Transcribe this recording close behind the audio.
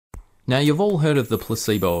Now, you've all heard of the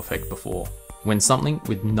placebo effect before, when something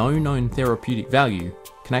with no known therapeutic value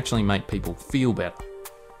can actually make people feel better.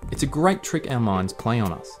 It's a great trick our minds play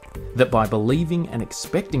on us, that by believing and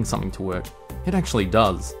expecting something to work, it actually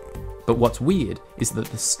does. But what's weird is that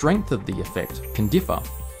the strength of the effect can differ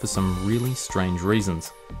for some really strange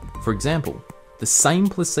reasons. For example, the same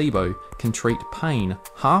placebo can treat pain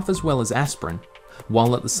half as well as aspirin,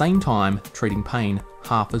 while at the same time treating pain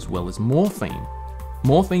half as well as morphine.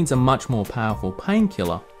 Morphine's a much more powerful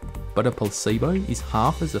painkiller, but a placebo is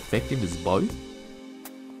half as effective as both?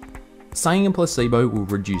 Saying a placebo will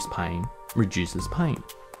reduce pain reduces pain,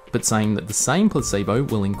 but saying that the same placebo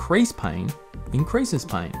will increase pain increases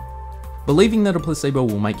pain. Believing that a placebo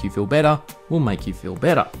will make you feel better will make you feel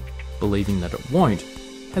better. Believing that it won't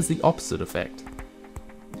has the opposite effect.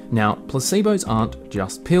 Now, placebos aren't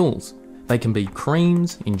just pills. They can be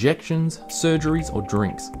creams, injections, surgeries, or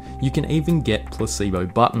drinks. You can even get placebo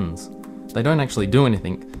buttons. They don't actually do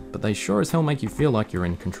anything, but they sure as hell make you feel like you're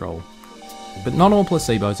in control. But not all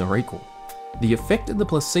placebos are equal. The effect of the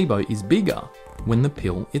placebo is bigger when the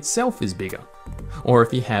pill itself is bigger, or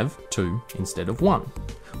if you have 2 instead of 1,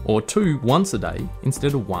 or 2 once a day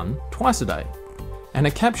instead of 1 twice a day. And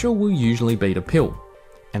a capsule will usually beat a pill,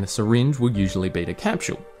 and a syringe will usually beat a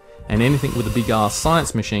capsule, and anything with a big ass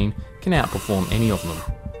science machine can outperform any of them.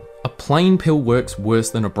 A plain pill works worse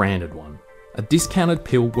than a branded one. A discounted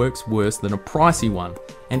pill works worse than a pricey one,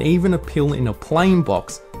 and even a pill in a plain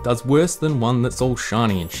box does worse than one that's all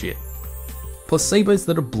shiny and shit. Placebos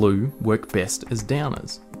that are blue work best as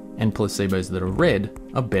downers, and placebos that are red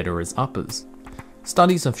are better as uppers.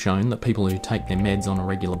 Studies have shown that people who take their meds on a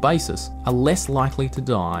regular basis are less likely to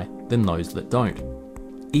die than those that don't,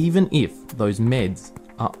 even if those meds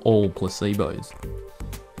are all placebos.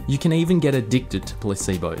 You can even get addicted to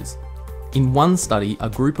placebos. In one study, a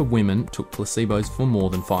group of women took placebos for more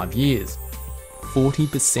than 5 years.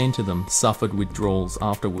 40% of them suffered withdrawals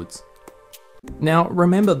afterwards. Now,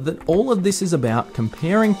 remember that all of this is about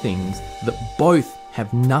comparing things that both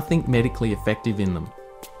have nothing medically effective in them,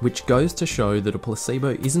 which goes to show that a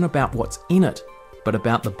placebo isn't about what's in it, but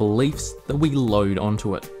about the beliefs that we load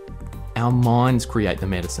onto it. Our minds create the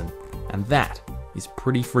medicine, and that is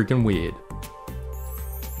pretty freaking weird.